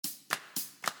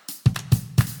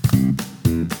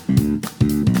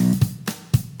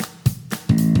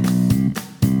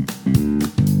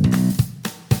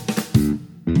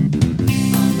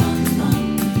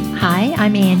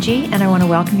I'm Angie, and I want to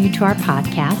welcome you to our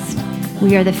podcast.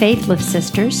 We are the Faith Lift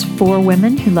Sisters, 4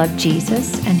 women who love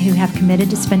Jesus and who have committed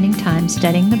to spending time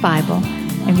studying the Bible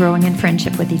and growing in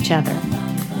friendship with each other.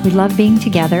 We love being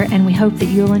together, and we hope that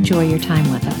you'll enjoy your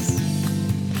time with us.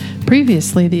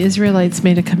 Previously, the Israelites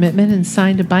made a commitment and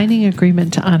signed a binding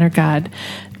agreement to honor God.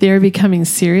 They are becoming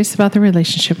serious about their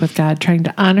relationship with God, trying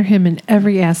to honor Him in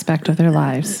every aspect of their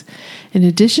lives. In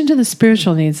addition to the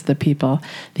spiritual needs of the people,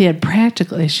 they had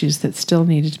practical issues that still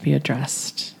needed to be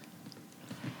addressed.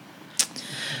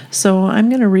 So I'm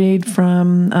going to read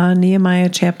from Nehemiah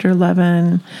chapter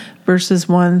 11, verses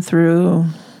 1 through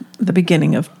the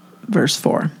beginning of verse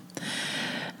 4.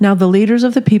 Now the leaders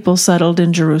of the people settled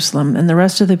in Jerusalem, and the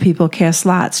rest of the people cast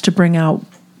lots to bring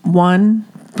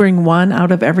one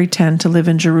out of every 10 to live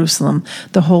in Jerusalem,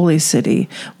 the holy city,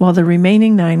 while the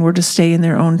remaining 9 were to stay in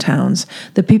their own towns.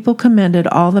 The people commended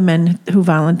all the men who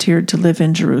volunteered to live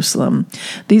in Jerusalem.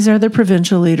 These are the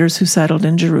provincial leaders who settled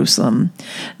in Jerusalem.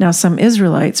 Now some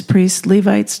Israelites, priests,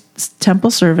 Levites,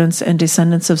 temple servants, and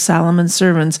descendants of Solomon's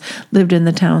servants lived in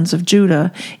the towns of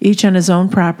Judah, each on his own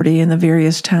property in the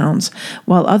various towns,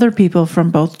 while other people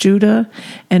from both Judah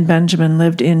and Benjamin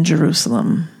lived in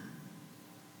Jerusalem.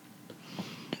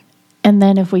 And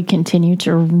then if we continue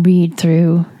to read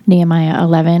through Nehemiah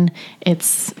 11,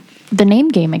 it's the name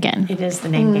game again. It is the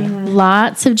name game.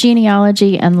 Lots of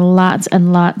genealogy and lots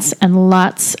and lots and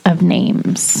lots of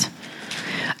names.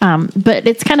 But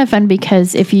it's kind of fun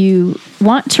because if you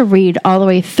want to read all the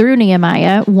way through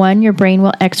Nehemiah, one, your brain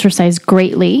will exercise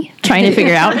greatly trying to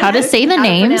figure out how to say the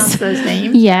names. Pronounce those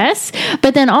names. Yes.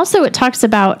 But then also it talks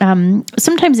about,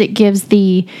 sometimes it gives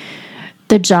the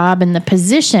job and the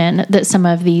position that some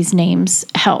of these names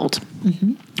held,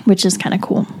 which is kind of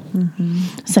cool.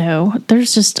 So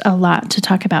there's just a lot to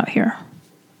talk about here.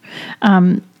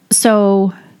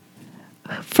 So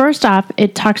first off,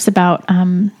 it talks about,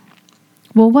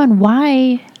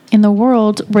 why in the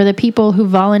world were the people who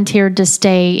volunteered to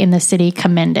stay in the city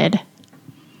commended?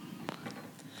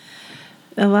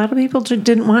 A lot of people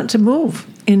didn't want to move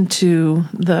into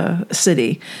the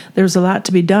city. There's a lot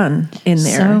to be done in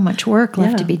there. So much work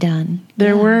left to be done.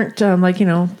 There weren't,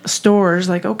 stores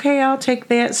like, okay, I'll take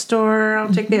that store,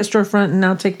 I'll take that storefront, and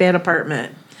I'll take that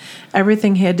apartment.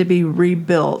 Everything had to be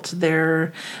rebuilt. They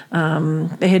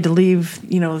had to leave,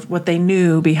 what they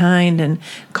knew behind, and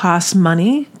cost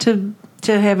money to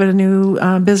have a new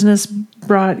business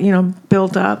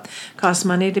built up. Cost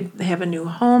money to have a new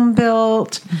home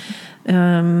built.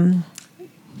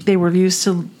 They were used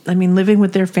to, living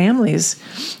with their families,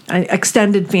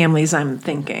 extended families, I'm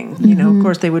thinking. Of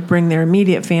course, they would bring their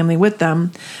immediate family with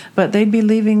them, but they'd be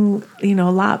leaving, a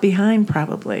lot behind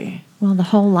probably. Well, the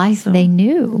whole life they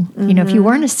knew. If you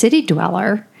weren't a city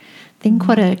dweller, think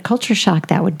what a culture shock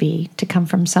that would be to come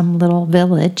from some little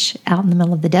village out in the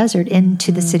middle of the desert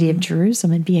into the city of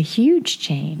Jerusalem. It'd be a huge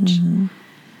change.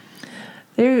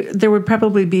 There would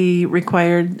probably be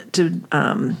required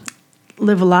to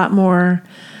live a lot more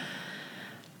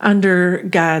under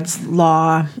God's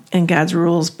law and God's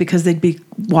rules, because they'd be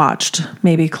watched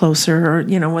maybe closer, or,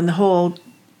 when the whole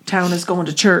town is going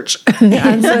to church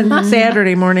on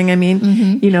Saturday morning,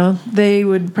 they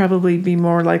would probably be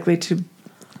more likely to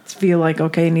feel like,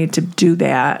 okay, I need to do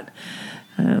that.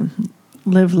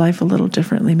 Live life a little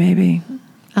differently, maybe.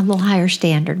 A little higher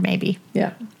standard, maybe.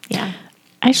 Yeah. Yeah.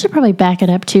 I should probably back it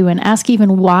up too and ask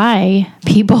even why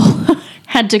people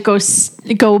had to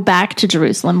go back to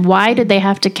Jerusalem. Why did they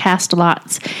have to cast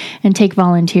lots and take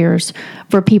volunteers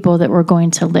for people that were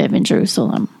going to live in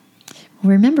Jerusalem?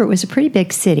 Remember, it was a pretty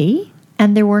big city,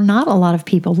 and there were not a lot of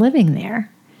people living there.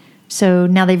 So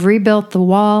now they've rebuilt the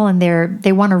wall, and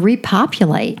they want to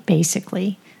repopulate,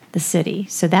 basically, the city.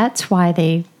 So that's why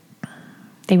they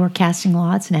were casting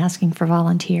lots and asking for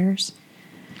volunteers.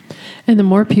 And the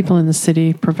more people in the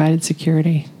city provided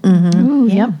security. Ooh,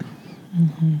 yep.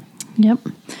 Yep.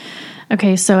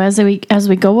 Okay, so as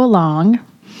we go along,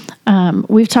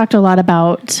 we've talked a lot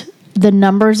about the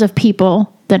numbers of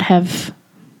people that have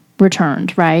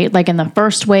returned, right? Like in the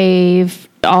first wave,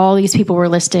 all these people were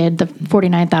listed, the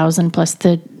 49,000 plus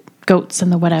the goats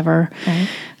and the whatever. Right.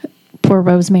 Poor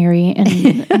Rosemary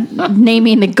and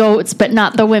naming the goats, but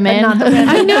not the women.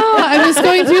 I know. I was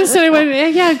going through this and I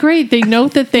went, yeah, great. They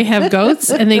note that they have goats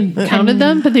and they counted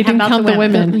them, but they didn't count the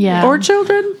women. Yeah. Or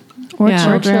children.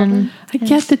 Children. I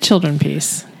get the children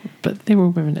piece, but they were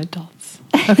women adults.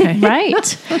 Okay. Right.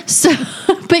 So,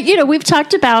 but we've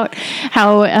talked about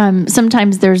how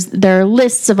sometimes there are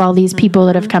lists of all these people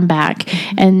that have come back,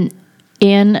 and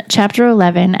in chapter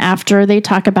 11, after they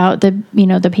talk about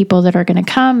the people that are going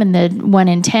to come and the 1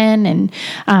 in 10, and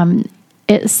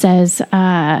it says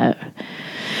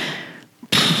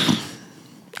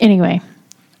anyway,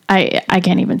 I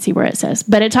can't even see where it says,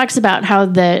 but it talks about how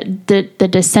the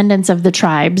descendants of the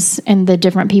tribes and the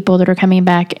different people that are coming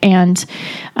back, and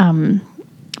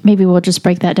maybe we'll just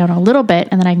break that down a little bit,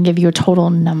 and then I can give you a total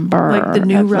number. Like the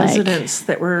new of, residents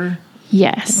that were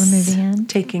yes, We're moving in.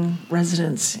 taking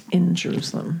residence in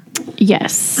Jerusalem.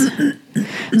 yes.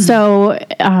 So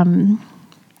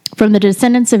from the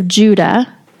descendants of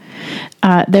Judah,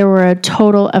 there were a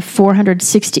total of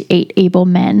 468 able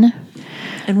men.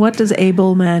 And what does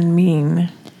able men mean?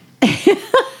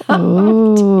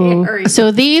 Oh,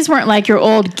 so these weren't like your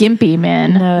old gimpy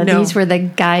men. No, No. these were the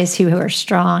guys who were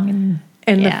strong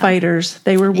And the Yeah. fighters,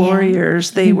 they were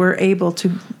warriors. They were able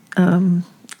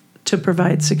to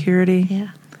provide security. yeah.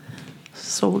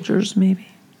 Soldiers, maybe.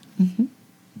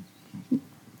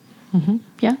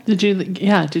 Yeah. Did you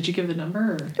give the number?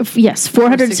 Or? Yes,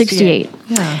 468.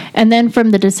 Yeah. And then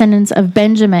from the descendants of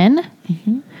Benjamin,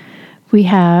 we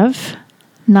have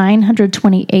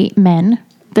 928 men.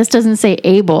 This doesn't say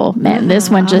able men. This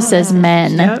one just says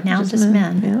men. Yep, Now just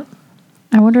men. Yeah.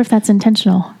 I wonder if that's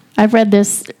intentional. I've read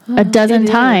this a dozen it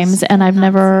is. times, and I've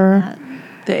never.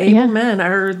 The able Yeah. men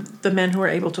are the men who are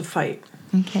able to fight.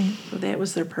 Okay. So that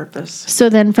was their purpose. So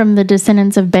then, from the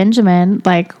descendants of Benjamin,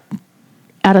 like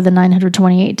out of the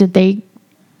 928, did they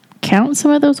count some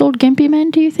of those old gimpy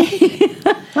men? Do you think?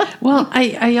 Well,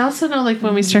 I also know, like,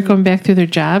 when we start going back through their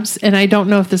jobs, and I don't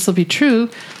know if this will be true,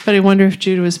 but I wonder if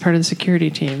Judah was part of the security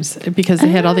teams because they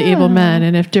had all the able men,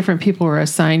 and if different people were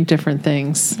assigned different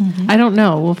things. I don't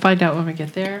know. We'll find out when we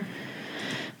get there.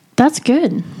 That's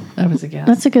good. That was a guess.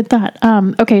 That's a good thought.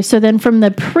 Okay, so then from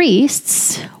the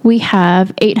priests, we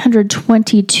have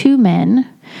 822 men.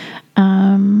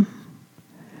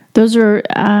 Those are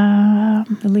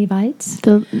The Levites.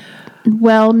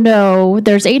 no,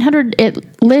 there's 800.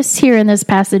 It lists here in this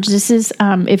passage. This is,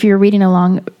 if you're reading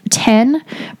along, 10,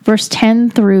 verse 10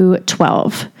 through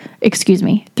 12. Excuse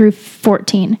me, through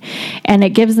 14. And it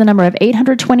gives the number of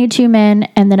 822 men,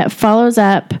 and then it follows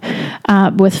up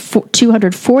with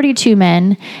 242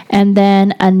 men, and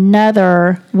then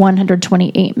another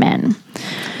 128 men.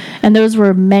 And those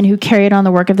were men who carried on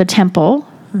the work of the temple.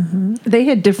 They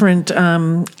had different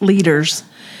leaders.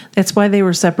 That's why they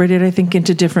were separated, I think,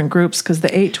 into different groups, because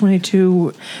the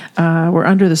 822 were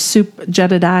under the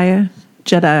Jedediah.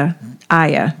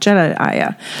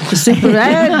 The super,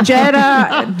 not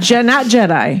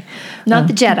Jedi. Not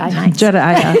the Jedi Knights.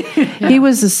 Jedediah. He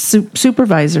was a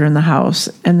supervisor in the house.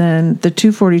 And then the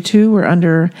 242 were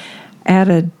under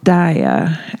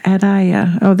Adaiah.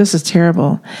 Oh, this is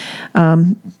terrible.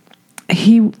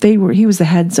 He was the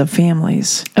heads of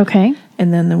families. Okay.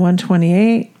 And then the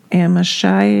 128,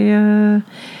 Amashia,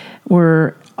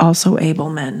 were also able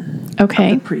men.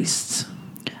 Okay. Of the priests.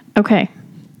 Okay.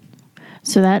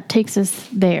 So that takes us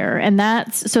there. And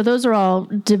so those are all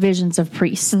divisions of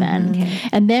priests then.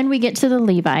 And then we get to the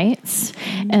Levites,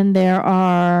 and there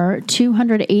are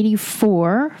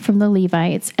 284 from the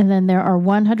Levites, and then there are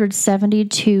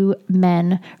 172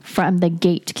 men from the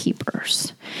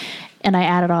gatekeepers. And I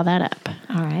added all that up.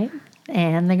 All right.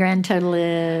 And the grand total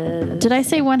is. Did I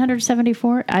say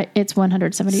 174? It's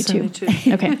 172.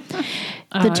 72. Okay.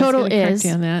 I The was total gonna correct is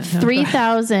you on that. No.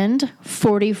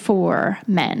 3,044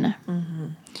 men.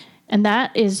 And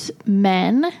that is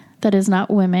men. That is not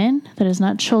women. That is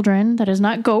not children. That is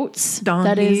not goats.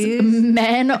 That is Donkeys.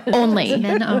 men only.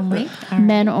 Men only. All right.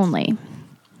 Men only.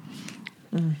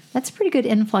 That's a pretty good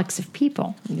influx of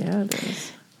people. Yeah, it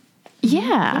is.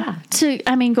 Yeah.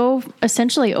 Go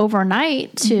essentially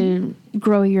overnight to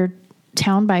grow your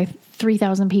town by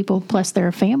 3,000 people plus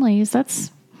their families.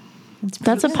 That's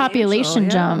a population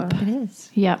jump. It is.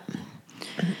 Yep.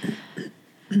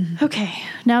 Okay.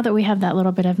 Now that we have that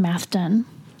little bit of math done,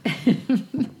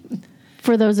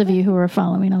 for those of you who are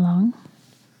following along,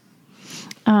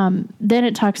 then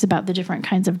it talks about the different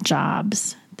kinds of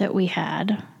jobs that we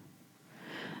had.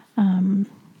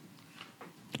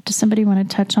 Does somebody want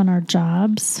to touch on our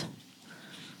jobs?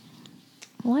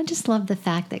 Well, I just love the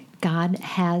fact that God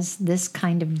has this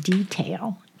kind of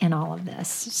detail in all of this.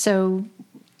 So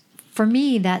for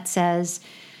me, that says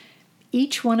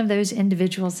each one of those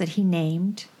individuals that he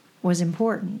named was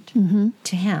important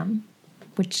to him,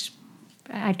 which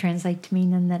I translate to mean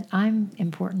then that I'm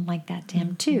important like that to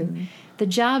him too. The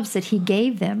jobs that he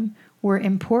gave them were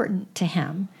important to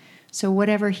him. So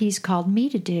whatever he's called me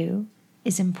to do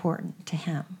is important to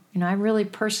him. I really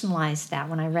personalized that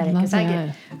when I read it, because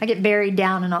I get buried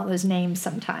down in all those names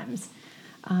sometimes.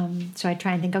 So I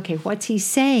try and think, okay, what's he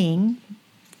saying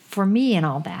for me and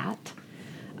all that?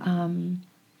 And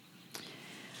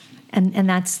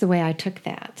that's the way I took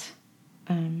that.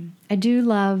 I do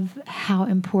love how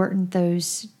important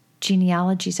those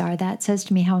genealogies are, that says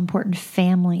to me how important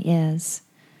family is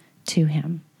to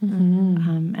him,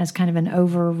 as kind of an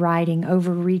overriding,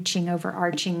 overreaching,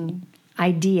 overarching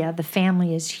idea. The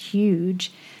family is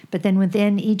huge, but then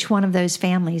within each one of those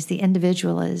families, the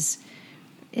individual is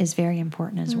very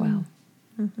important as well.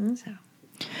 So,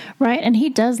 Right. And he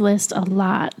does list a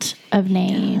lot of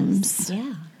names.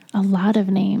 yeah. A lot of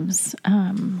names.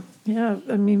 Yeah,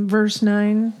 I mean, verse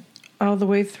 9 all the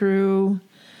way through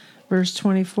verse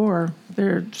 24.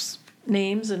 There's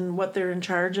names and what they're in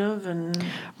charge of and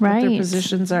what their Right.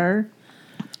 positions are.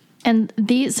 And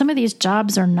some of these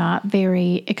jobs are not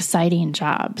very exciting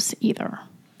jobs either.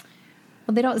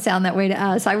 Well, they don't sound that way to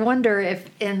us. I wonder if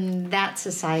in that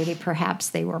society, perhaps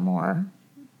they were more,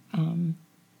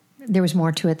 there was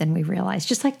more to it than we realized.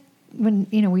 Just like when,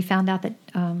 we found out that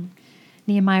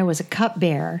Nehemiah was a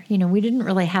cupbearer, we didn't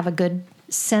really have a good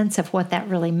sense of what that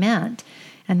really meant.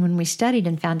 And when we studied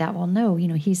and found out, well, no,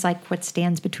 he's like what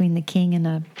stands between the king and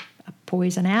a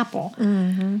poison apple.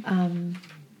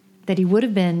 That he would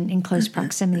have been in close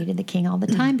proximity to the king all the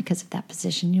time because of that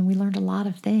position. We learned a lot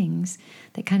of things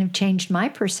that kind of changed my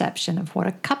perception of what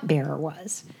a cupbearer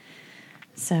was.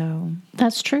 So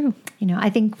That's true. I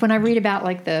think when I read about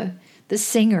like the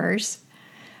singers,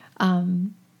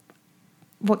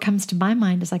 what comes to my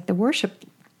mind is like the worship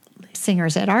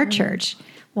singers at our church.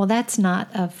 Well, that's not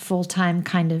a full-time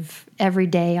kind of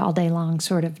everyday, all day long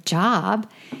sort of job.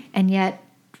 And yet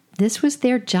this was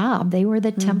their job. They were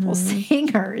the temple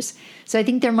singers. So I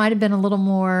think there might have been a little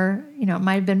more, it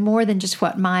might have been more than just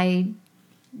what my,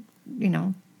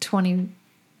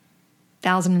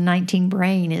 2019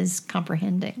 brain is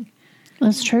comprehending.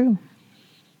 That's true.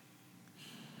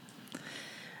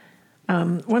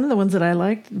 One of the ones that I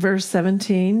liked, verse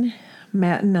 17,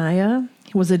 Mattaniah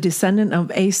was a descendant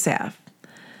of Asaph.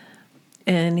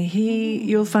 And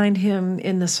you'll find him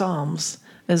in the Psalms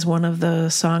as one of the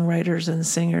songwriters and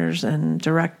singers and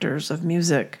directors of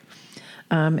music.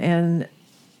 And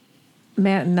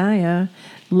Mattaniah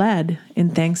led in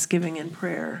thanksgiving and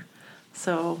prayer.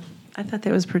 So I thought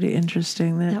that was pretty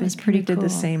interesting. That was pretty he did cool. the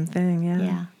same thing,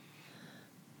 Yeah.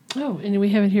 Oh, and we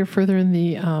have it here further in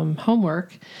the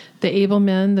homework. The able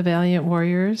men, the valiant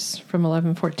warriors from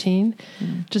 11:14.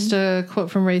 Just a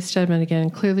quote from Ray Stedman again.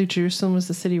 Clearly, Jerusalem was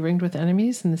the city ringed with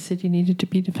enemies, and the city needed to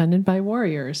be defended by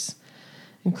warriors,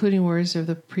 including warriors of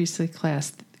the priestly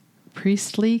class.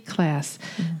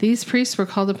 These priests were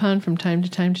called upon from time to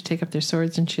time to take up their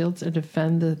swords and shields and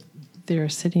defend their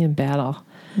city in battle.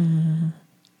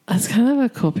 That's kind of a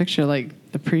cool picture,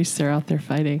 like the priests are out there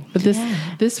fighting. But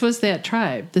this was that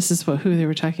tribe. This is who they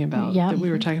were talking about, that we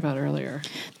were talking about earlier.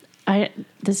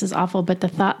 This is awful, but the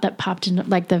thought that popped into,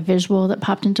 like the visual that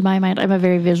popped into my mind, I'm a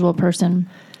very visual person.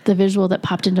 The visual that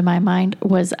popped into my mind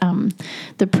was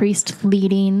the priest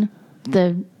leading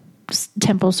the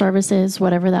temple services,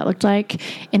 whatever that looked like,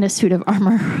 in a suit of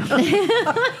armor.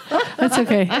 That's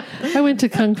okay. I went to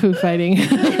kung fu fighting.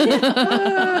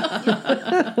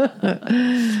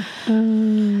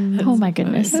 Oh my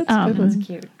goodness. That's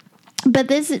cute. But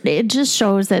it just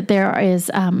shows that there is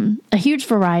a huge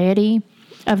variety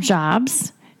of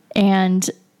jobs, and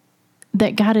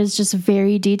that God is just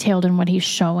very detailed in what he's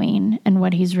showing and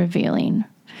what he's revealing,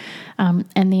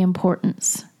 and the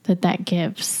importance that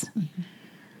gives.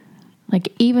 Like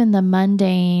even the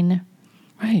mundane,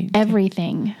 Right.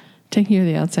 everything. Taking you to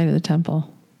the outside of the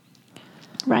temple.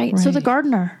 Right. So the Right.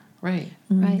 gardener. Right.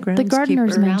 Right. The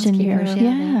gardener's mentioned here.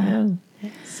 Groundskeepers, Yeah.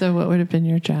 So what would have been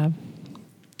your job?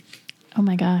 Oh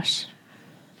my gosh.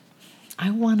 I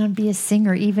want to be a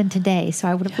singer even today, so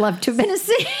I would have loved to have been a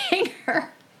singer.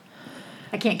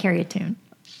 I can't carry a tune.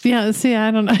 Yeah, see,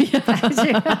 I don't know.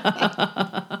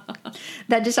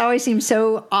 That just always seems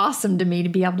so awesome to me to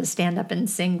be able to stand up and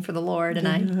sing for the Lord.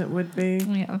 And It would be.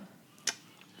 yeah.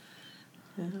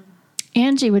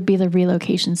 Angie would be the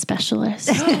relocation specialist.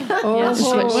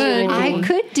 I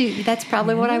could do. That's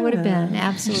probably what I would have been.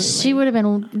 Absolutely. She would have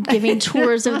been giving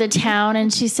tours of the town,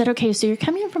 and she said, okay, so you're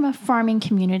coming from a farming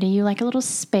community. You like a little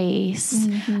space.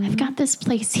 I've got this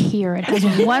place here. It has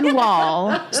one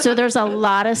wall, so there's a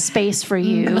lot of space for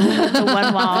you. The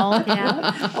one wall.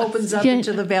 Yeah. Opens up Yeah.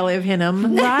 into the Valley of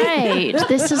Hinnom. Right.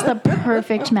 This is the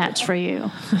perfect match for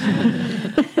you.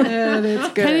 That's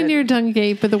good. Kind of near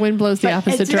Dungate, but the wind blows the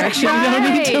opposite direction. You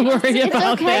don't need to worry It's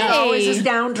about okay. that. Always is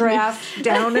downdraft,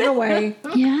 down and away.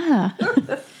 Yeah.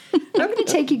 I'm going to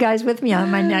take you guys with me on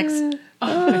my next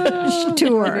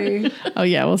tour. Oh,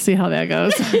 yeah, we'll see how that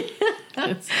goes.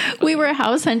 We were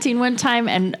house hunting one time,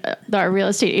 and our real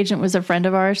estate agent was a friend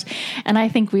of ours. And I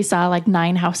think we saw like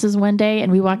 9 houses one day,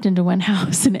 and we walked into one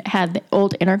house and it had the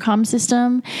old intercom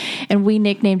system, and we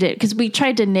nicknamed it because we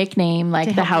tried to nickname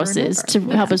like the houses to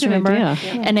help us remember.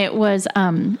 And it was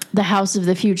the house of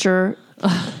the future.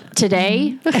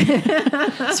 Today,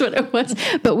 that's what it was.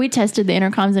 But we tested the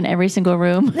intercoms in every single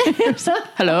room.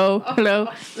 Hello.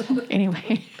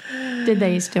 Anyway, Did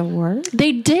they still work?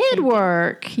 they did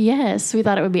work. Yes, we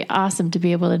thought it would be awesome to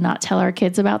be able to not tell our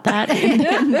kids about that. And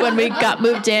then when we got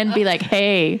moved in, be like,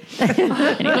 "Hey."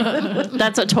 Anyway,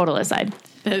 that's a total aside.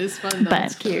 That is fun.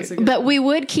 But we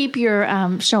would keep your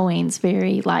showings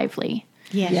very lively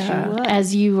Yes, Yeah. you would.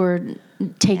 as you were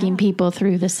taking people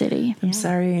through the city. I'm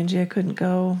sorry, Angie, I couldn't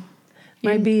go.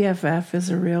 My BFF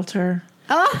is a realtor.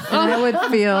 And I would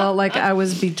feel like I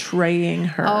was betraying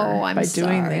her I'm by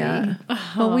doing sorry. that.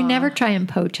 Well, we never try and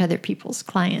poach other people's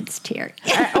clients, Terry.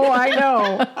 I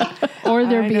know. Or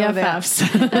their I know that.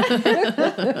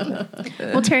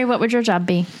 BFFs. Well, Terry, what would your job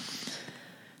be?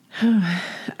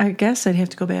 I guess I'd have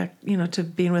to go back, to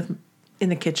being in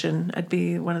the kitchen. I'd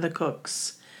be one of the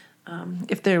cooks.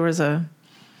 If there was a,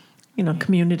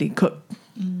 community cook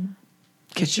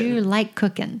kitchen. You like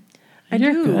cooking. I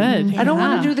You're do. good. I don't Yeah.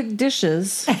 want to do the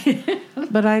dishes,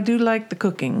 but I do like the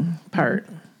cooking part.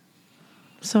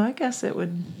 So I guess it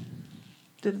would.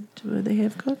 Do they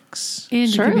have cooks? And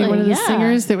you could be one of the Surely, yeah.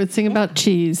 singers that would sing about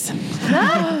cheese.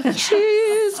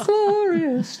 Cheese,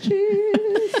 glorious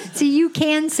cheese. See, you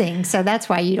can sing, so that's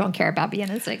why you don't care about being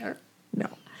a singer. No.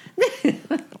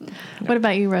 What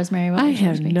about you, Rosemary? What I would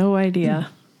yours have be? no idea.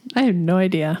 I have no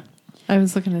idea. I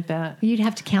was looking at that. You'd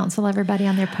have to counsel everybody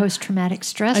on their post-traumatic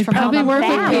stress I'd from all probably the work with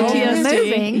battles and PTSD.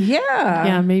 moving. Yeah.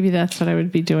 Yeah, maybe that's what I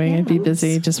would be doing. I'd be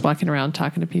busy just walking around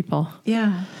talking to people.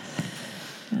 Yeah.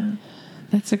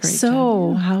 That's a great job.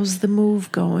 So, how's the move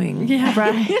going? Yeah.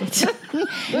 Right.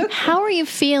 How are you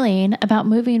feeling about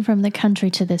moving from the country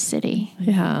to the city?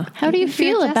 Yeah. How do you You're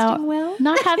feel adjusting about well?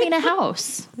 not having a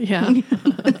house? Yeah.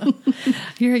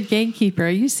 You're a gatekeeper. Are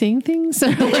you seeing things?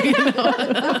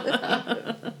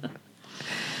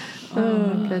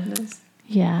 Oh, goodness.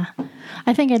 Yeah.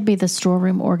 I think I'd be the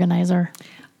storeroom organizer.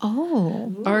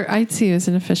 Oh, Or I'd see you as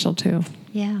an official too.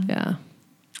 yeah. Yeah.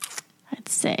 I'd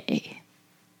say,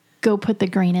 go put the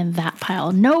grain in that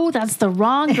pile. No, that's the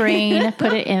wrong grain.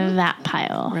 Put it in that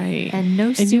pile. Right. And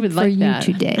no soup you would for like you that.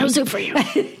 today. No soup for you.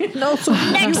 No, so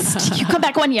Next. You come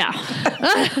back one year.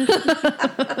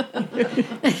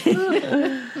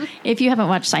 If you haven't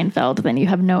watched Seinfeld, then you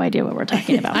have no idea what we're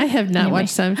talking about. I have not Anyway.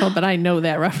 watched Seinfeld, but I know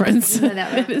that reference.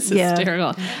 It is Yeah.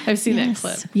 hysterical. I've seen that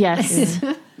clip. Yes.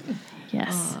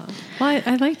 Yes. Well,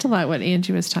 I liked a lot what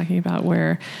Angie was talking about,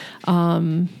 where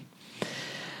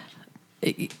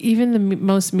even the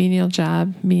most menial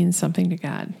job means something to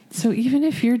God. So even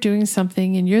if you're doing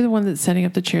something and you're the one that's setting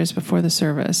up the chairs before the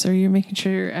service, or you're making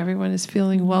sure everyone is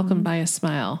feeling welcomed by a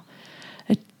smile,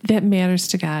 that matters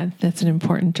to God. That's an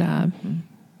important job.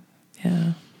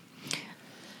 Yeah.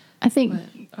 I think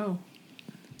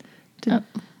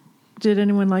did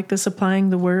anyone like this applying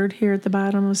the word here at the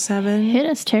bottom of 7? hit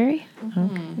us, Terry.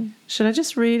 Should I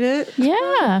just read it?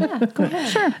 Yeah. Go ahead.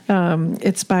 Sure.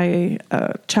 It's by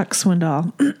Chuck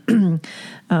Swindoll.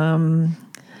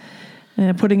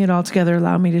 Putting it all together,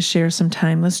 allow me to share some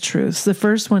timeless truths. The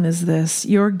first one is this: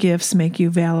 your gifts make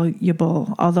you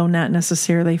valuable, although not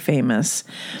necessarily famous.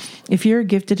 If you're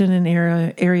gifted in an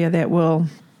area that will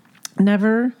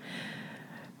never...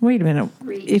 Wait a minute.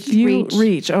 If you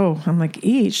reach,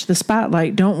 the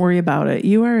spotlight, don't worry about it.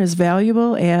 You are as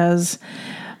valuable as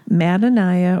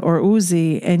Madaniah or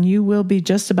Uzi, and you will be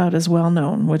just about as well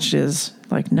known, which is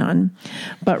like none.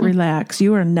 But relax,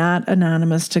 you are not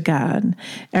anonymous to God.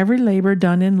 Every labor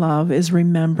done in love is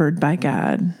remembered by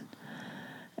God.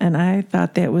 And I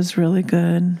thought that was really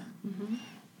good.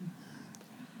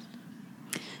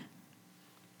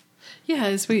 Yeah,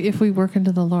 if we work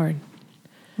into the Lord.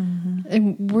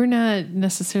 And we're not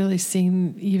necessarily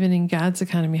seeing, even in God's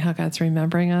economy, how God's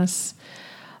remembering us,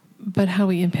 but how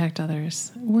we impact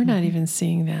others. We're not even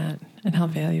seeing that and how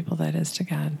valuable that is to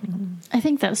God. I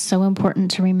think that's so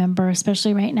important to remember,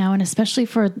 especially right now, and especially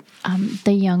for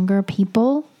the younger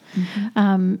people,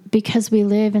 because we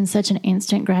live in such an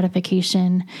instant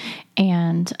gratification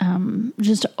and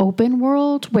just open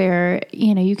world where,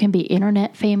 you can be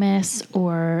internet famous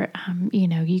or,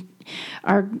 you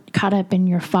are caught up in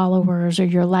your followers or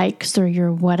your likes or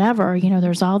your whatever.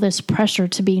 There's all this pressure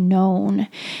to be known.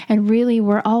 And really,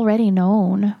 we're already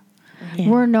known. Yeah.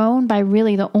 We're known by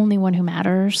really the only one who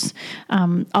matters.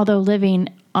 Although living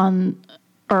on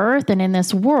earth and in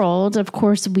this world, of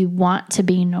course, we want to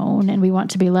be known and we want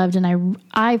to be loved. And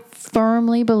I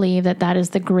firmly believe that that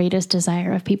is the greatest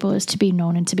desire of people, is to be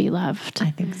known and to be loved.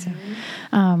 I think so.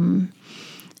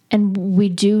 And we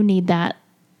do need that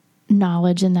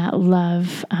knowledge and that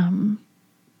love,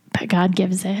 but God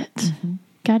gives it. Mm-hmm.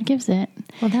 God gives it.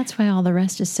 Well, that's why all the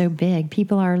rest is so big.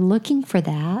 People are looking for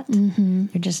that. Mm-hmm.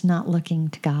 They're just not looking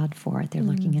to God for it. They're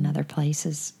looking in other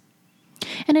places.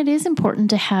 And it is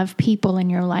important to have people in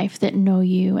your life that know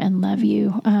you and love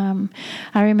you.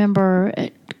 I remember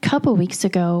a couple weeks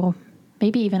ago,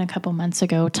 maybe even a couple months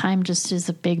ago, time just is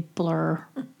a big blur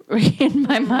in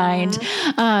my mind.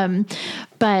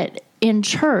 But in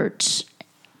church,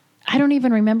 I don't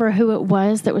even remember who it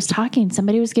was that was talking.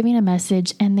 Somebody was giving a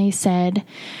message and they said,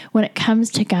 when it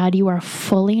comes to God, you are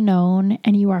fully known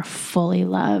and you are fully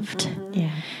loved. Mm-hmm.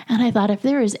 Yeah. And I thought, if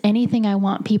there is anything I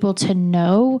want people to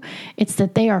know, it's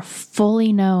that they are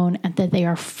fully known and that they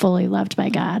are fully loved by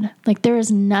God. Like, there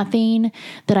is nothing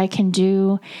that I can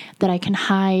do, that I can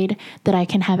hide, that I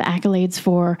can have accolades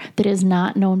for, that is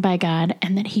not known by God,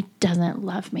 and that He doesn't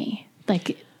love me.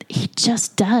 Like, He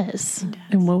just does.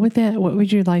 And what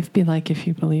would your life be like if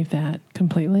you believe that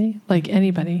completely? Like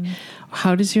anybody,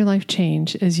 how does your life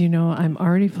change as you know, I'm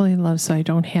already fully loved, so I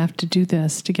don't have to do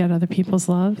this to get other people's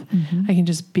love. Mm-hmm. I can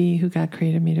just be who God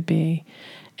created me to be.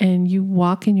 And you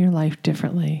walk in your life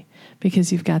differently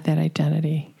because you've got that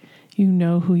identity. You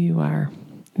know who you are.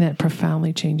 That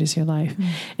profoundly changes your life. Mm-hmm.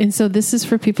 And so this is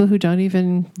for people who don't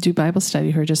even do Bible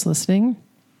study, who are just listening.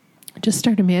 Just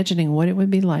start imagining what it would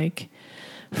be like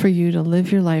for you to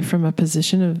live your life from a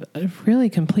position of really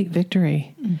complete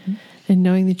victory, mm-hmm. and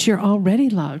knowing that you're already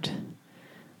loved.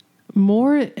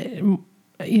 More, at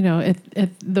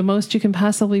the most you can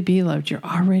possibly be loved, you're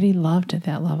already loved at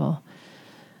that level.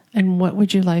 And what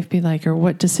would your life be like, or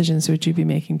what decisions would you be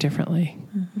making differently,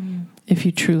 mm-hmm. if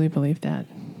you truly believe that?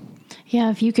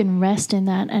 Yeah, if you can rest in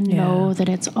that and know that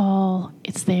it's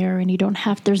there, and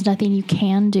there's nothing you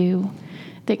can do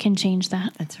that can change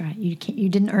that. That's right. You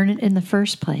didn't earn it in the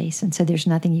first place, and so there's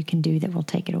nothing you can do that will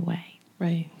take it away.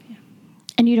 Right. Yeah.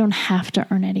 And you don't have to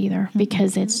earn it either,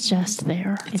 because it's just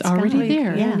there. It's already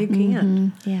there. Yeah, you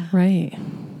can't. Mm-hmm. Yeah. Right.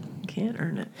 You can't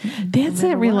earn it. That's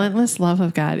that relentless love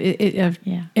of God.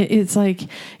 It's like,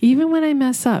 even when I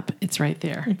mess up, it's right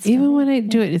there. Even when I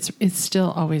do it, it's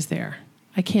still always there.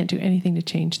 I can't do anything to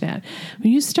change that.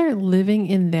 When you start living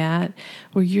in that,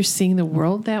 where you're seeing the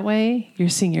world that way, you're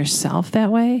seeing yourself that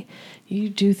way, you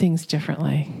do things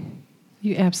differently.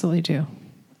 You absolutely do.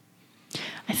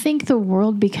 I think the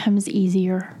world becomes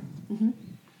easier. Mm-hmm.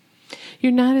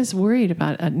 You're not as worried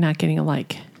about not getting a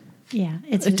like. Yeah.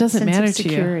 It doesn't matter to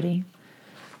you.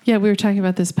 Yeah, we were talking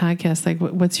about this podcast, like,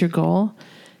 what's your goal?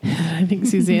 I think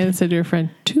Suzanne said to her friend,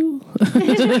 2.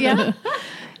 Yeah.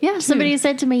 Yeah, somebody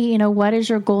said to me, what is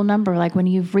your goal number? Like, when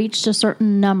you've reached a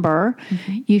certain number,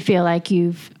 mm-hmm. you feel like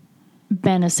you've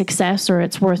been a success, or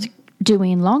it's worth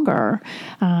doing longer.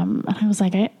 And I was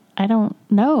like, I don't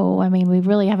know. I mean, we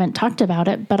really haven't talked about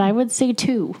it, but I would say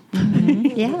 2. Mm-hmm.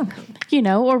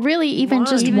 Yeah. Or really even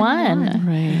just one.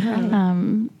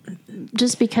 Right.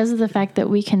 Just because of the fact that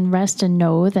we can rest and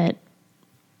know that,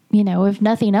 if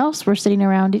nothing else, we're sitting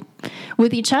around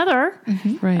with each other,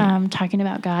 mm-hmm. Right. Talking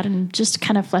about God and just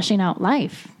kind of fleshing out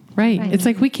life. Right. It's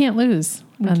like we can't lose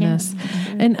on this.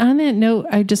 Mm-hmm. And on that note,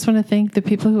 I just want to thank the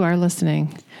people who are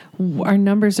listening. Our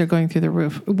numbers are going through the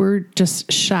roof. We're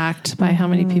just shocked by how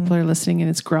many people are listening, and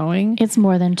it's growing. It's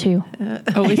more than 2.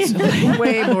 It's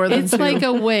way more than 2. It's like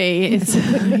a way. It's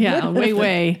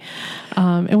way.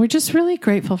 And we're just really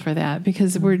grateful for that,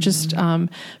 because we're just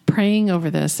praying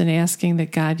over this and asking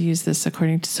that God use this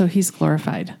so He's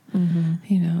glorified.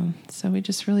 Mm-hmm. So we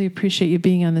just really appreciate you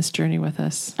being on this journey with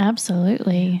us.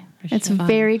 Absolutely. It's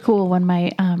very cool. When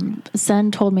my son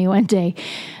told me one day,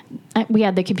 we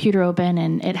had the computer open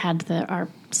and it had our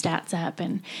stats up,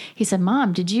 and he said,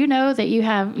 "Mom, did you know that you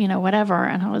have, whatever?"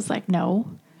 And I was like, "No."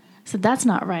 I said, "That's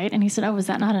not right." And he said, "Oh, was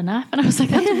that not enough?" And I was like,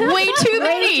 "That's way too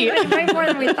many." Way more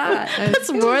than we thought.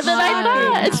 That's more than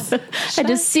I thought. I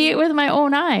just see it with my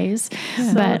own eyes.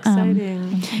 Yeah. But,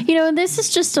 exciting. This is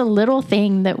just a little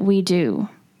thing that we do.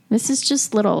 This is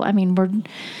just little. I mean,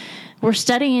 we're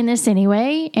studying this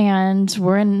anyway, and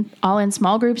we're all in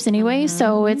small groups anyway. Mm-hmm.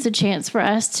 So it's a chance for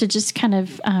us to just kind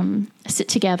of sit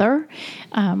together.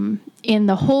 In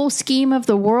the whole scheme of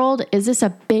the world, is this a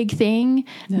big thing?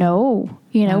 No.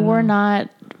 We're not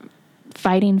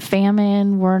fighting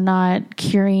famine. We're not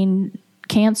curing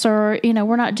cancer.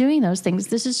 We're not doing those things.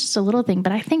 This is just a little thing.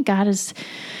 But I think God is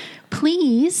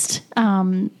pleased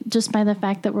just by the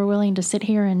fact that we're willing to sit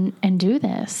here and do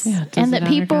this, and that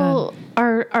people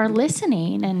are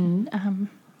listening, and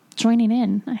joining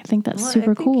in. I think that's Well,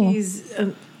 super I think cool. He's,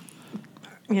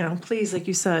 pleased, like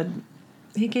you said.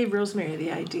 He gave Rosemary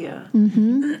the idea,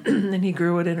 and he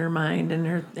grew it in her mind,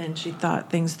 and she thought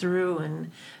things through,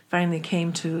 and finally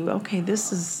came to, okay,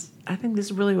 I think this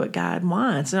is really what God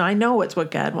wants, and I know it's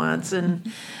what God wants,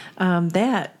 and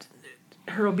that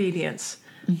her obedience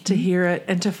to hear it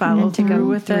and to follow And to through go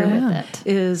with through it with it.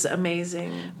 is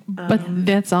amazing. But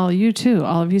that's all you too.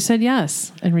 All of you said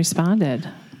yes and responded.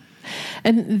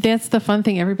 And that's the fun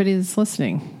thing. Everybody that's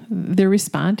listening, they're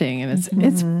responding, and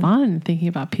it's fun thinking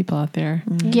about people out there.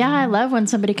 Yeah, I love when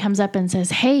somebody comes up and says,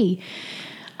 "Hey,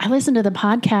 I listened to the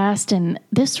podcast and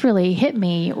this really hit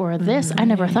me," or "This, I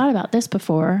never thought about this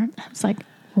before." It's like,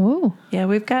 whoa. Yeah,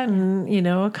 we've gotten,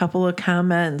 a couple of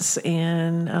comments,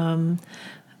 and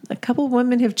a couple of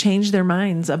women have changed their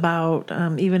minds about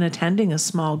even attending a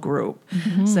small group,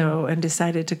 and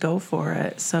decided to go for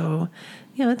it. So,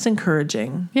 it's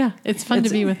encouraging. Yeah, it's fun to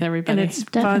be with everybody. And it's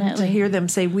fun to Definitely. hear them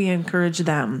say, we encourage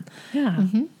them. yeah.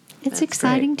 It's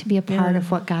exciting to be a part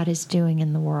of what God is doing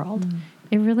in the world.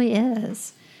 It really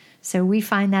is. So we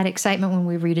find that excitement when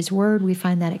we read His Word. We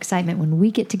find that excitement when we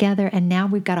get together. And now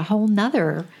we've got a whole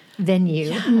nother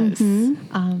venue. Yes.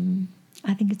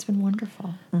 I think it's been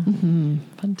wonderful.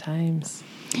 Fun times.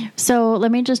 So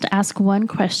let me just ask one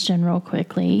question real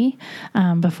quickly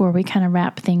before we kind of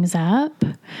wrap things up.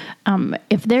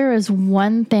 If there is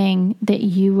one thing that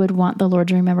you would want the Lord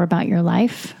to remember about your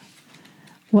life,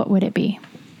 what would it be?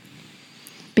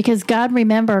 Because God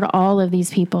remembered all of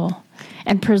these people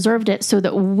and preserved it so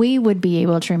that we would be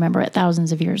able to remember it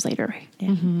thousands of years later.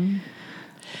 Yeah.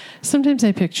 Sometimes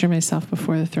I picture myself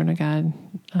before the throne of God,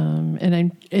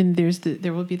 and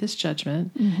there will be this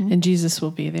judgment, and Jesus will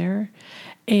be there,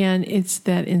 and it's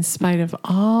that in spite of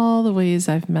all the ways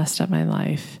I've messed up my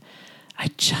life, I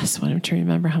just want Him to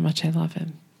remember how much I love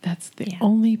Him. That's the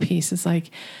only piece. It's like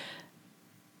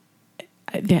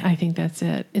I think that's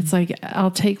it. It's like I'll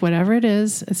take whatever it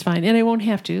is. It's fine, and I won't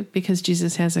have to because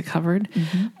Jesus has it covered.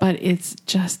 But it's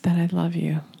just that I love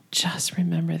you. Just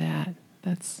remember that.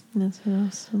 That's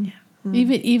awesome. Yeah.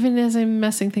 even as I'm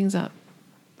messing things up,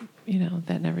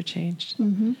 that never changed.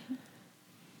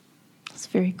 That's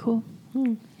very cool.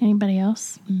 Anybody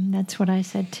else? That's what I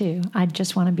said too. I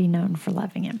just want to be known for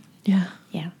loving Him. Yeah.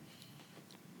 Yeah.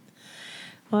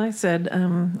 Well, I said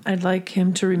I'd like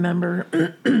Him to remember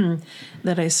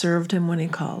that I served Him when He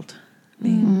called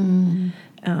me,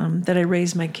 that I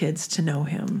raised my kids to know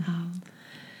Him,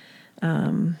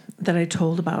 that I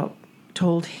told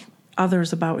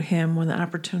others about Him when the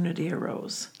opportunity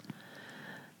arose.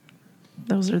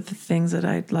 Those are the things that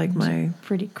I'd like my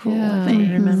Pretty cool. Yeah. I think.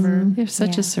 to remember. You have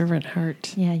such Yeah. a servant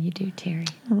heart. Yeah, you do, Terry.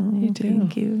 You do.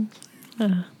 Thank you.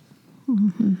 How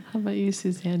about you,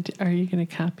 Suzanne? Are you going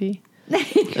to copy?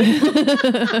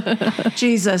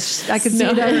 Jesus, I could see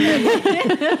that.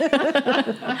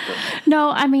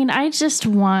 No, I mean, I just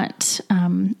want,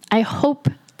 I hope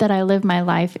that I live my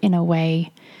life in a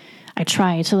way, I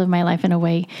try to live my life in a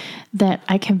way that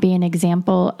I can be an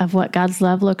example of what God's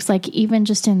love looks like, even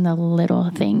just in the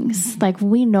little things. Like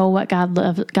we know what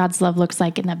God's love looks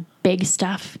like in the big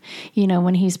stuff,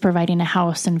 when He's providing a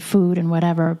house and food and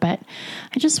whatever. But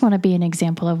I just want to be an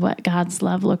example of what God's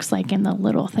love looks like in the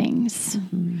little things.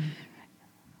 And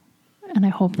I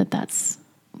hope that that's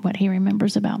what He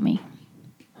remembers about me.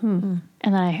 And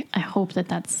I hope that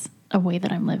that's a way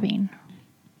that I'm living.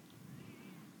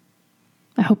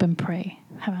 I hope and pray.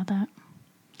 How about that?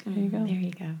 There you go. There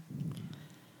you go.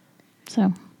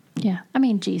 So, yeah. I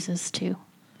mean, Jesus, too.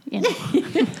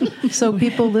 So,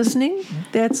 people listening,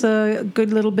 that's a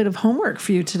good little bit of homework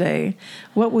for you today.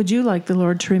 What would you like the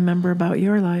Lord to remember about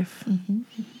your life?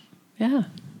 Yeah.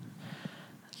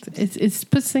 It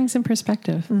puts things in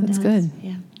perspective. That's good.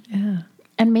 Yeah. Yeah.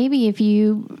 And maybe if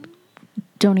you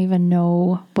don't even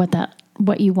know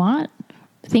what you want,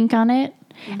 think on it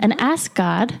and ask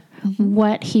God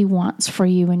what He wants for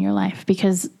you in your life,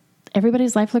 because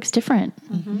everybody's life looks different.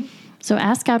 So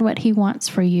ask God what He wants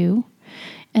for you.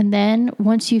 And then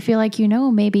once you feel like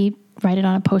maybe write it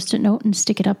on a Post-it note and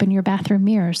stick it up in your bathroom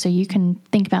mirror so you can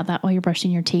think about that while you're brushing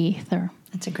your teeth, or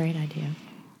That's a great idea.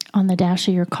 on the dash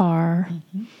of your car,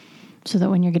 so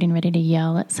that when you're getting ready to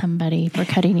yell at somebody for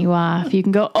cutting you off, you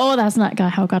can go, "Oh, that's not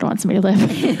how God wants me to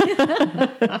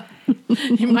live."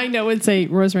 You might know it would say,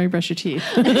 Rosemary, brush your teeth.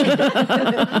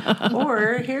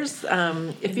 Or here's,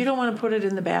 if you don't want to put it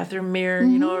in the bathroom mirror,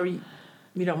 or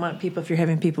you don't want people, if you're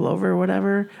having people over or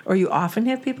whatever, or you often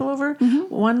have people over.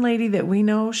 One lady that we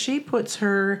know, she puts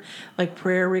her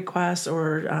prayer requests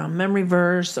or memory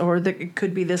verse, or it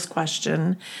could be this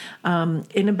question,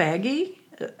 in a baggie,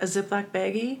 a Ziploc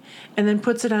baggie, and then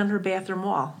puts it on her bathroom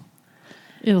wall.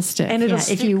 It'll stick. And it'll Yeah,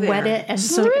 stick if you there. wet it and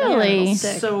so, stick it in, Really? it'll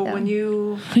stick. So Yeah. when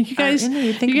you You guys, are in there,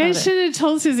 you think you guys about should have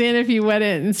told Suzanne if you wet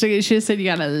it and stick it. She should have said you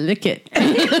gotta lick it.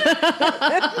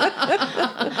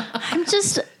 I'm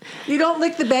just, you don't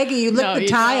lick the baggie, you lick No, the you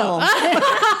tile.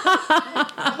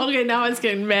 Okay, now it's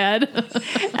getting mad.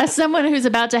 as someone who's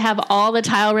about to have all the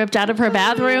tile ripped out of her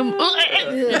bathroom,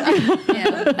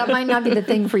 Yeah, that might not be the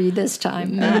thing for you this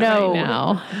time. no.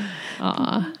 Now,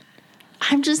 Aw.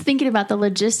 I'm just thinking about the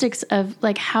logistics of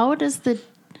like, how does the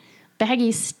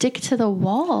baggie stick to the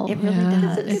wall? It really Yeah,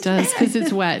 does. it does because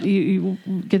it's wet. You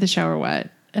get the shower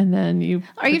wet, and then you.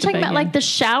 Are you talking about like the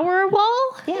shower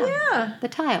wall? Yeah, the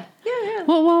tile.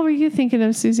 What wall were you thinking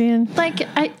of, Suzanne? Like,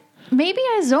 maybe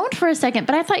I zoned for a second,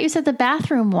 but I thought you said the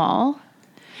bathroom wall.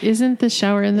 Isn't the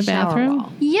shower in the Shower bathroom?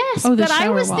 wall. Yes, Oh, the but I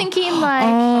shower was wall. thinking like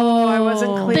Oh, I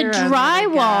wasn't the clear. on that, I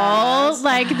drywall, guess.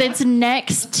 like that's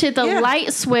next to the Yeah.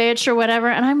 light switch or whatever.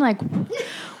 And I'm like,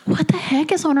 what the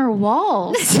heck is on our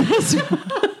walls?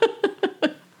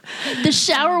 The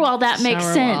shower wall, that makes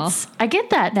Shower sense. I get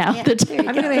that now. Yeah, The there you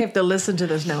I'm go. going to have to listen to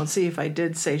this now and see if I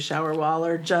did say shower wall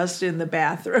or just in the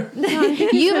bathroom.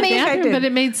 you made Bathroom, did. but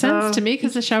it made sense to me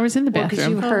because the shower's in the Because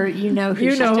bathroom. you heard, you know who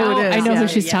You she's know who talking it is. I know Yeah, who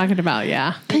she's yeah. talking about.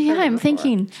 Yeah. But yeah, I'm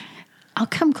thinking, I'll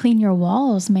come clean your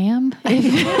walls, ma'am.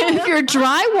 If your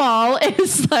drywall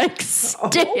is like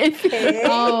stiff.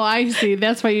 Oh, I see.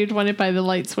 That's why you'd want it by the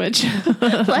light switch.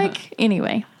 Like,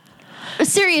 anyway.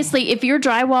 Seriously, if your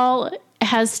drywall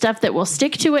has stuff that will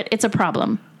stick to it, it's a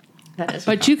problem. That is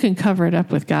But you can cover it up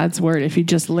with God's word if you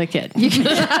just lick it. Lick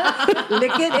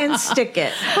it and stick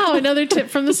it. Oh, another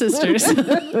tip from the sisters.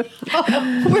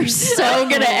 We're so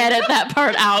going to edit that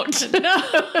part out.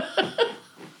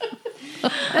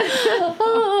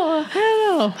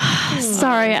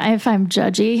 Sorry if I'm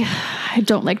judgy. I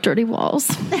don't like dirty walls.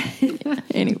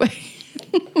 Anyway.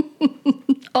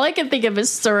 All I can think of is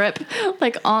syrup,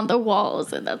 like on the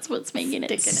walls, and that's what's making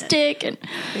it stick. And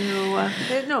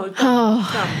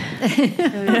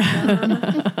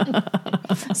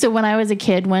so when I was a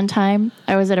kid, one time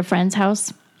I was at a friend's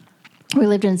house. We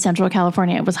lived in Central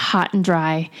California. It was hot and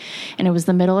dry, and it was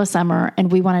the middle of summer, and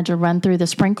we wanted to run through the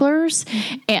sprinklers,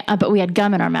 but we had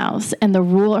gum in our mouths. And the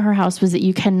rule at her house was that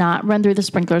you cannot run through the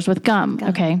sprinklers with gum.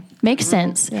 Okay, makes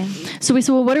sense. Yeah. So we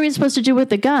said, well, what are we supposed to do with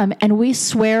the gum? And we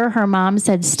swear her mom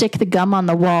said, stick the gum on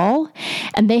the wall,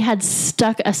 and they had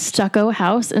stuck a stucco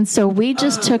house. And so we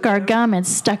just took our gum and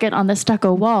stuck it on the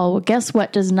stucco wall. Well, guess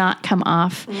what does not come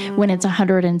off when it's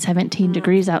 117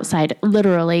 degrees outside?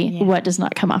 Literally, what does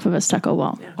not come off of a stucco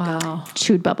wall? Wow.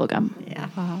 Chewed bubble gum. Yeah.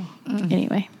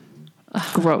 Anyway,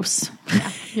 gross.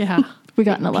 Yeah. We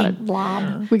got in a lot of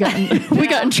Blob. we got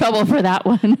in trouble for that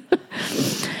one.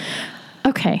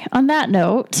 Okay, on that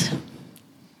note,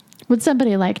 would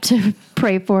somebody like to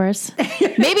pray for us?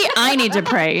 Maybe I need to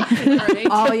pray.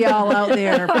 all y'all out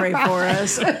there, pray for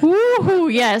us.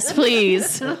 Woohoo! Yes,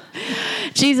 please.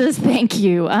 Jesus, thank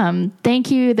you. Thank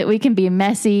you that we can be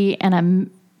messy, and I'm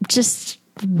just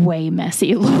way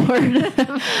messy, Lord.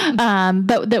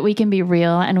 But that we can be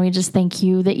real, and we just thank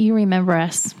you that you remember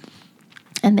us.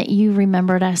 And that you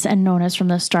remembered us and known us from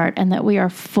the start, and that we are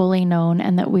fully known,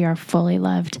 and that we are fully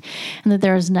loved, and that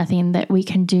there is nothing that we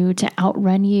can do to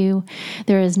outrun you.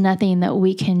 There is nothing that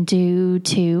we can do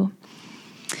to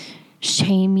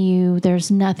shame you.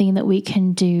 There's nothing that we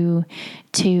can do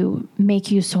to make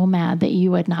you so mad that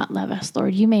you would not love us,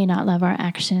 Lord. You may not love our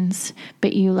actions,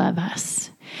 but you love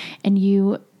us. And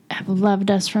you have loved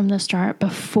us from the start.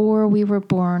 Before we were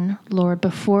born, Lord,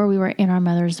 before we were in our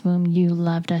mother's womb, you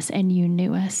loved us and you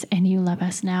knew us and you love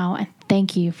us now. And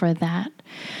thank you for that.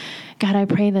 God, I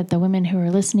pray that the women who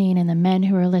are listening and the men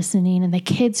who are listening and the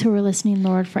kids who are listening,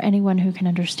 Lord, for anyone who can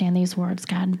understand these words,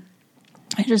 God,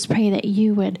 I just pray that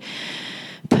you would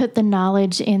put the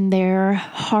knowledge in their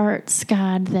hearts,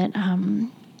 God, that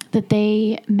that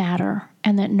they matter,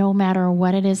 and that no matter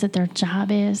what it is that their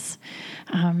job is,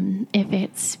 if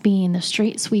it's being the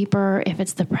street sweeper, if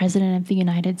it's the president of the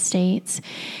United States,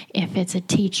 if it's a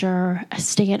teacher, a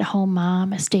stay-at-home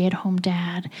mom, a stay-at-home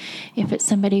dad, if it's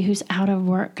somebody who's out of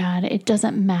work, God, it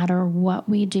doesn't matter what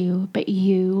we do, but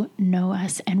you know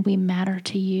us and we matter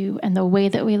to you, and the way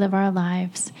that we live our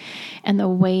lives and the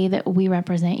way that we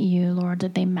represent you, Lord,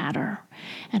 that they matter.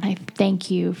 And I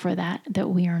thank you for that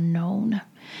we are known.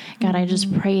 God, I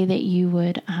just pray that you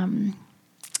would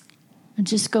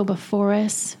just go before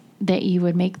us, that you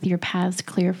would make your paths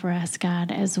clear for us,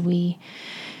 God, as we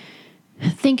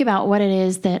think about what it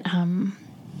is that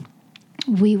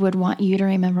we would want you to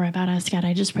remember about us, God.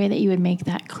 I just pray that you would make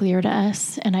that clear to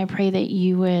us. And I pray that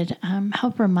you would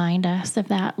help remind us of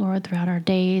that, Lord, throughout our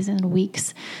days and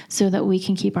weeks so that we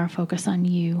can keep our focus on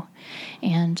you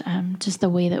and just the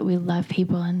way that we love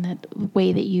people and the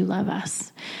way that you love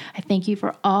us. I thank you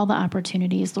for all the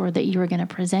opportunities, Lord, that you are going to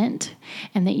present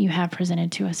and that you have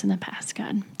presented to us in the past,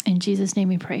 God. In Jesus' name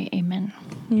we pray. Amen.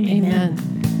 Amen.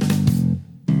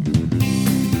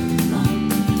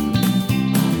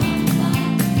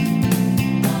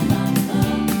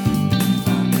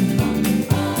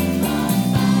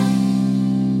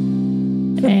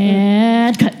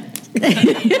 And cut.